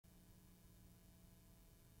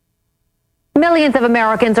Millions of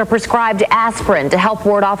Americans are prescribed aspirin to help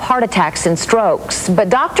ward off heart attacks and strokes. But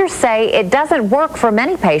doctors say it doesn't work for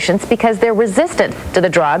many patients because they're resistant to the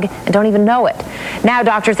drug and don't even know it. Now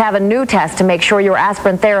doctors have a new test to make sure your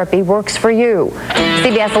aspirin therapy works for you.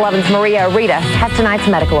 CBS 11's Maria Arita has tonight's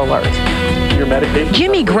medical alert.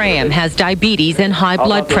 Jimmy Graham has diabetes and high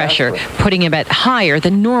blood pressure, putting him at higher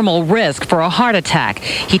than normal risk for a heart attack.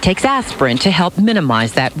 He takes aspirin to help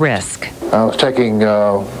minimize that risk. I was taking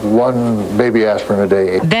one baby aspirin a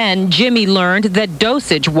day. Then Jimmy learned that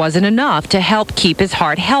dosage wasn't enough to help keep his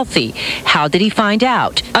heart healthy. How did he find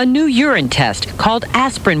out? A new urine test called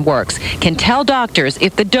AspirinWorks can tell doctors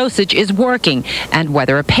if the dosage is working and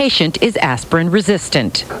whether a patient is aspirin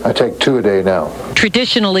resistant. I take 2 a day now.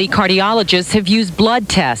 Traditionally, cardiologists have used blood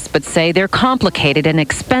tests, but say they're complicated and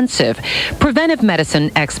expensive. Preventive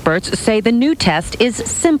medicine experts say the new test is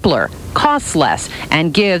simpler, costs less,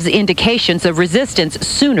 and gives indications of resistance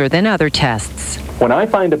sooner than other tests. When I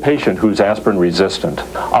find a patient who's aspirin resistant,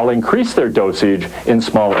 I'll increase their dosage in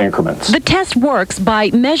small increments. The test works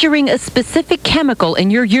by measuring a specific chemical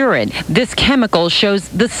in your urine. This chemical shows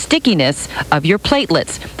the stickiness of your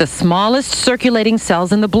platelets, the smallest circulating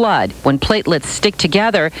cells in the blood. When platelets stick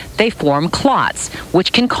together, they form clots,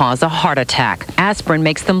 which can cause a heart attack. Aspirin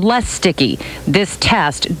makes them less sticky. This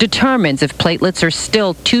test determines if platelets are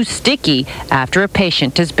still too sticky after a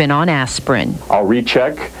patient has been on aspirin. I'll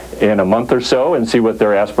recheck in a month or so and see what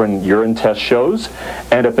their aspirin urine test shows.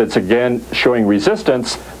 And if it's again showing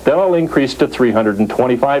resistance, then I'll increase to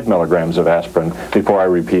 325 milligrams of aspirin before I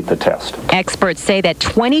repeat the test. Experts say that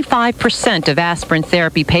 25% of aspirin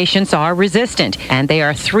therapy patients are resistant, and they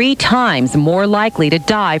are 3 times more likely to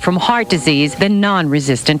die from heart disease than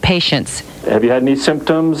non-resistant patients. Have you had any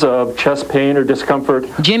symptoms of chest pain or discomfort?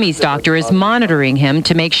 Jimmy's doctor is monitoring him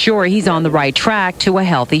to make sure he's on the right track to a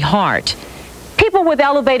healthy heart. People with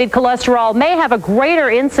elevated cholesterol may have a greater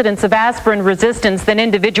incidence of aspirin resistance than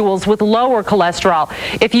individuals with lower cholesterol.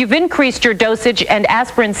 If you've increased your dosage and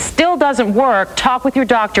aspirin still doesn't work, talk with your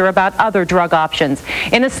doctor about other drug options.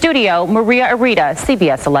 In the studio, Maria Arita,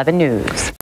 CBS 11 News.